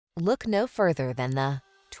Look no further than the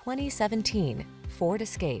 2017 Ford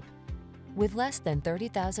Escape. With less than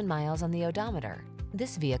 30,000 miles on the odometer,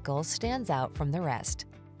 this vehicle stands out from the rest.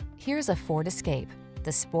 Here's a Ford Escape,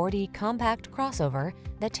 the sporty, compact crossover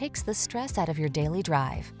that takes the stress out of your daily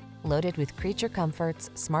drive. Loaded with creature comforts,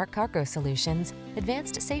 smart cargo solutions,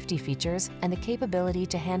 advanced safety features, and the capability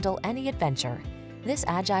to handle any adventure, this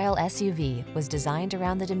agile SUV was designed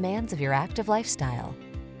around the demands of your active lifestyle.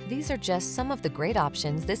 These are just some of the great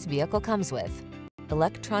options this vehicle comes with: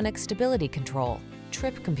 electronic stability control,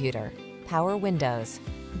 trip computer, power windows,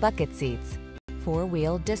 bucket seats,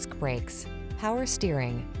 four-wheel disc brakes, power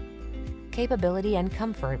steering. Capability and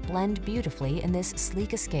comfort blend beautifully in this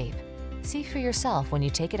sleek Escape. See for yourself when you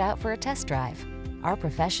take it out for a test drive. Our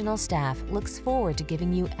professional staff looks forward to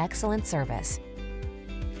giving you excellent service.